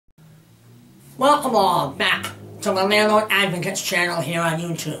Welcome all back to the Landlord Advocates channel here on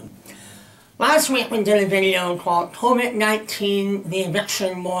YouTube. Last week we did a video called COVID-19, the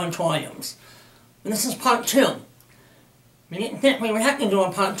Eviction Moratoriums. And this is part 2. We didn't think we would have to do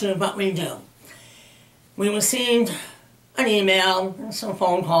a part 2, but we do. We received an email and some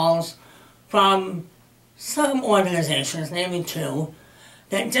phone calls from some organizations, namely 2,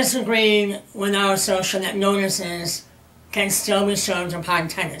 that disagreed with our assertion that notices can still be served upon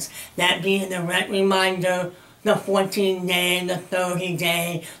tenants. That being the rent reminder, the 14-day, the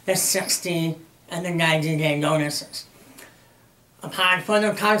 30-day, the 60, and the 90-day notices. Upon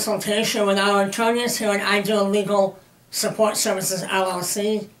further consultation with our attorneys here at Ideal Legal Support Services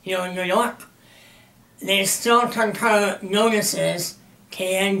LLC here in New York, they still concur notices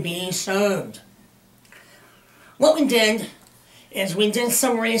can be served. What we did is we did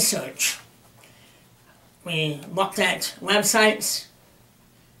some research. We looked at websites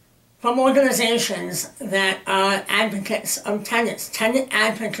from organizations that are advocates of tenants, tenant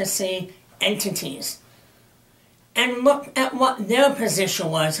advocacy entities, and looked at what their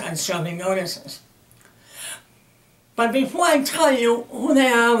position was on serving notices. But before I tell you who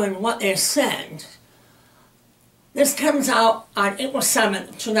they are and what they said, this comes out on April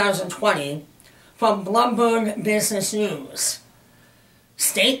 7th, 2020, from Bloomberg Business News.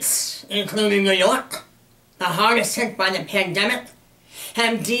 States, including New York, the hardest hit by the pandemic,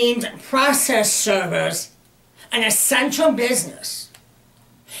 have deemed process servers an essential business,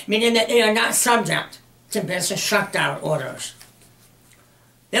 meaning that they are not subject to business shutdown orders.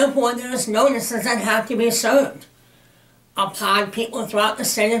 Therefore, there's notices that have to be served upon people throughout the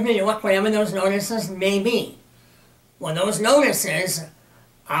state of New York, wherever those notices may be. Well, those notices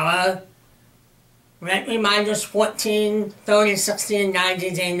are rent reminders, 14, 30, 60, and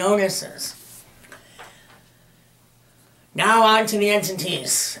 90-day notices. Now on to the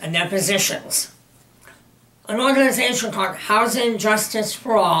entities and their positions. An organization called Housing Justice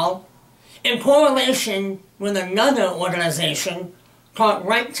for All, in correlation with another organization called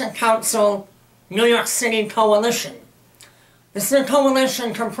Right to Counsel New York City Coalition. This is a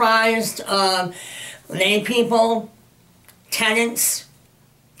coalition comprised of lay people, tenants,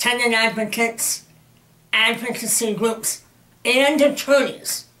 tenant advocates, advocacy groups, and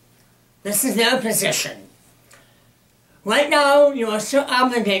attorneys. This is their position. Right now, you are still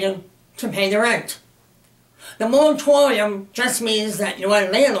obligated to pay the rent. The moratorium just means that your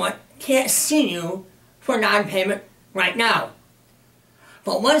landlord can't sue you for non-payment right now.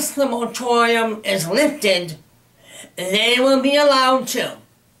 But once the moratorium is lifted, they will be allowed to.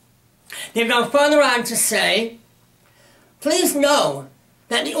 They go further on to say, please know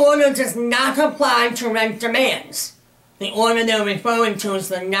that the order does not apply to rent demands. The order they're referring to is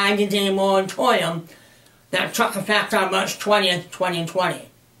the 90-day moratorium that took effect on March 20th, 2020.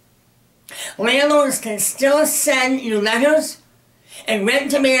 Landlords can still send you letters and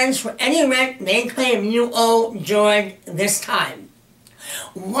rent demands for any rent they claim you owe during this time.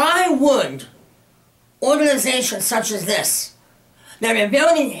 Why would organizations such as this, that are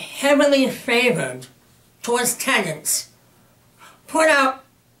very heavily favored towards tenants, put out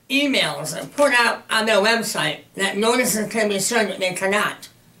emails and put out on their website that notices can be served but they cannot?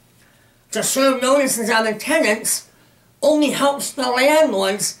 To serve notices on the tenants only helps the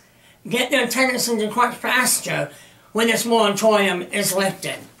landlords get their tenants into court faster when this moratorium is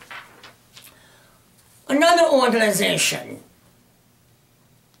lifted. Another organization,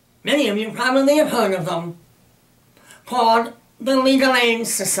 many of you probably have heard of them, called the Legal Aid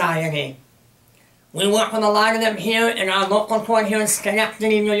Society. We work with a lot of them here in our local court here in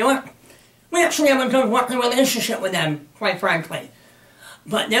Schenectady, New York. We actually have a good working relationship with them, quite frankly.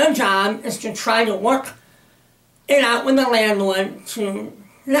 But their job is to try to work it out with the landlord to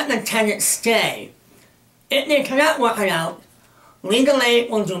let the tenant stay. If they cannot work it out, Legal Aid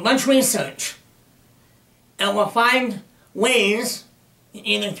will do much research and will find ways,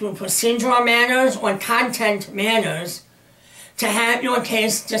 either through procedural matters or content matters, to have your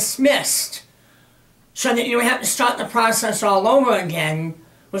case dismissed so that you have to start the process all over again,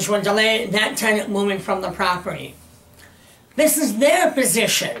 which will delay that tenant moving from the property. This is their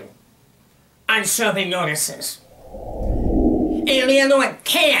position on serving notices. A landlord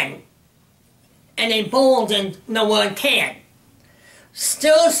can, and they bold in the word can,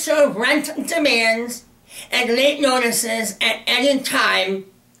 still serve rent demands and late notices at any time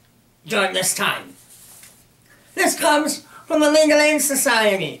during this time. This comes from the Legal Aid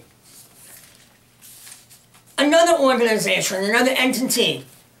Society. Another organization, another entity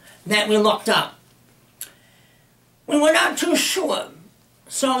that we looked up. We were not too sure,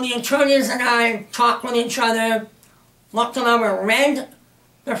 so the attorneys and I talked with each other, looked it over, read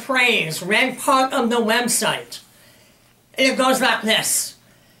the phrase, read part of the website. And it goes like this.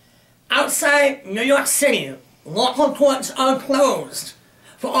 Outside New York City, local courts are closed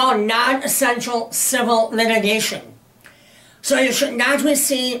for all non-essential civil litigation. So you should not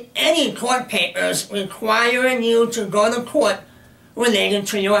receive any court papers requiring you to go to court related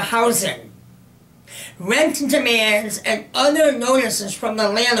to your housing. Rent demands and other notices from the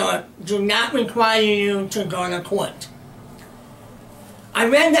landlord do not require you to go to court. I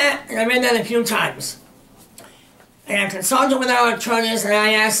read that, and I read that a few times. And I consulted with our attorneys, and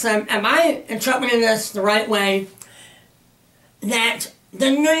I asked them, am I interpreting this the right way? That the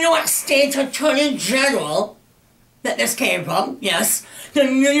New York State Attorney General, that this came from, yes, the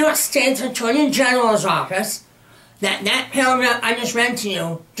New York State Attorney General's office, that paragraph I just read to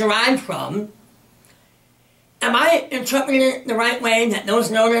you derived from, am I interpreting it the right way that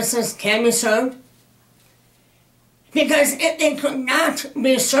those notices can be served? Because if they could not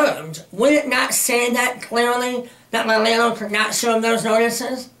be served, would it not say that clearly that my landlord could not serve those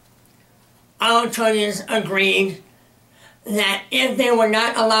notices? Our attorneys agreed that if they were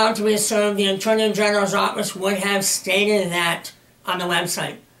not allowed to be served, the Attorney General's office would have stated that on the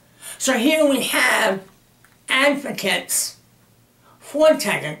website. So here we have advocates for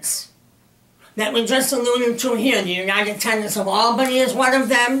tenants that we just alluded to here. The United Tenants of Albany is one of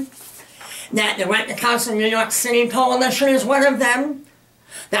them. That the Rent the Council of New York City Coalition is one of them.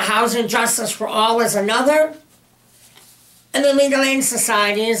 The Housing Justice for All is another. And the Legal Aid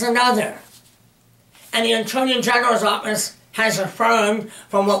Society is another. And the Attorney General's office has affirmed,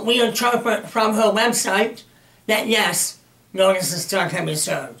 from what we interpret from her website, that yes, notices still can be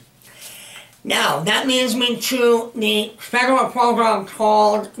served. Now, that leads me to the federal program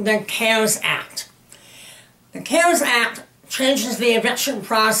called the CARES Act. The CARES Act changes the eviction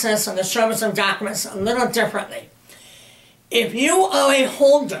process and the service of documents a little differently. If you are a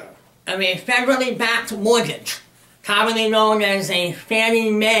holder of a federally backed mortgage, commonly known as a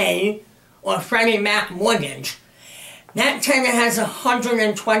Fannie Mae or Freddie Mac mortgage, that tenant has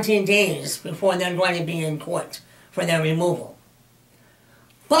 120 days before they're going to be in court for their removal.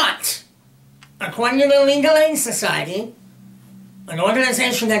 But, according to the Legal Aid Society, an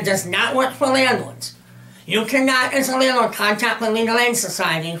organization that does not work for landlords, you cannot, as a landlord, contact the Legal Aid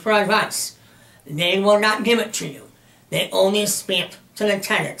Society for advice. They will not give it to you. They only speak to the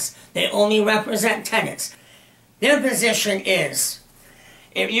tenants. They only represent tenants. Their position is,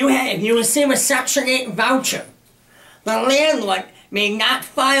 if you receive a Section 8 voucher, the landlord may not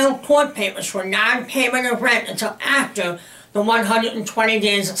file court papers for non-payment of rent until after the 120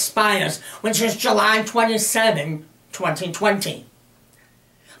 days expires, which is July 27, 2020.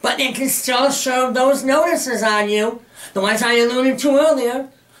 But they can still serve those notices on you, the ones I alluded to earlier.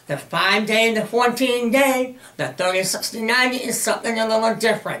 The 5-day, the 14-day, the 30, 60, 90 is something a little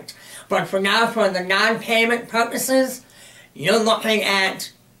different. But for now, for the non-payment purposes, you're looking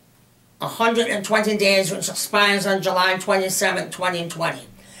at 120 days, which expires on July 27, 2020.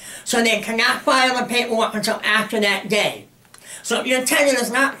 So they cannot file the paperwork until after that day. So if your tenant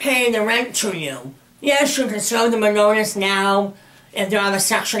is not paying the rent to you, yes, you can serve them a notice now if they're on the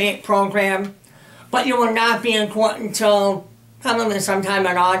Section 8 program, but you will not be in court until probably sometime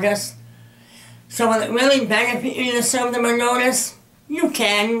in August. So will it really benefit you to serve them a notice? You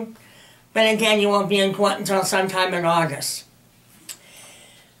can, but again, you won't be in court until sometime in August.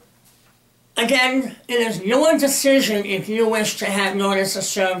 Again, it is your decision if you wish to have notices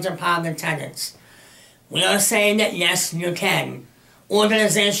served upon the tenants. We are saying that yes, you can.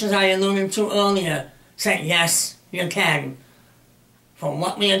 Organizations I alluded to earlier said yes, you can. From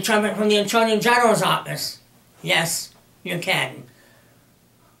what we interpret from the Attorney General's office, yes, you can.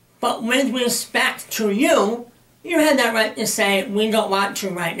 But with respect to you, you had that right to say, we don't want to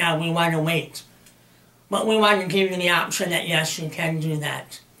right now, we want to wait. But we want to give you the option that yes, you can do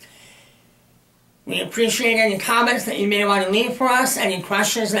that. We appreciate any comments that you may want to leave for us, any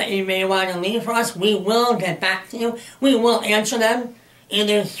questions that you may want to leave for us. We will get back to you. We will answer them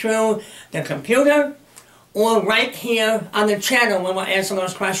either through the computer or right here on the channel when we'll answer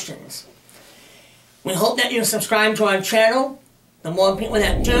those questions. We hope that you subscribe to our channel. The more people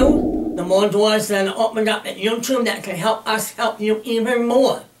that do, the more doors that are opened up at YouTube that can help us help you even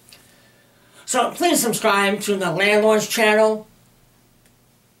more. So please subscribe to the Landlord's channel.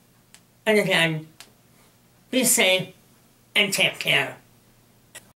 And again, be safe and take care.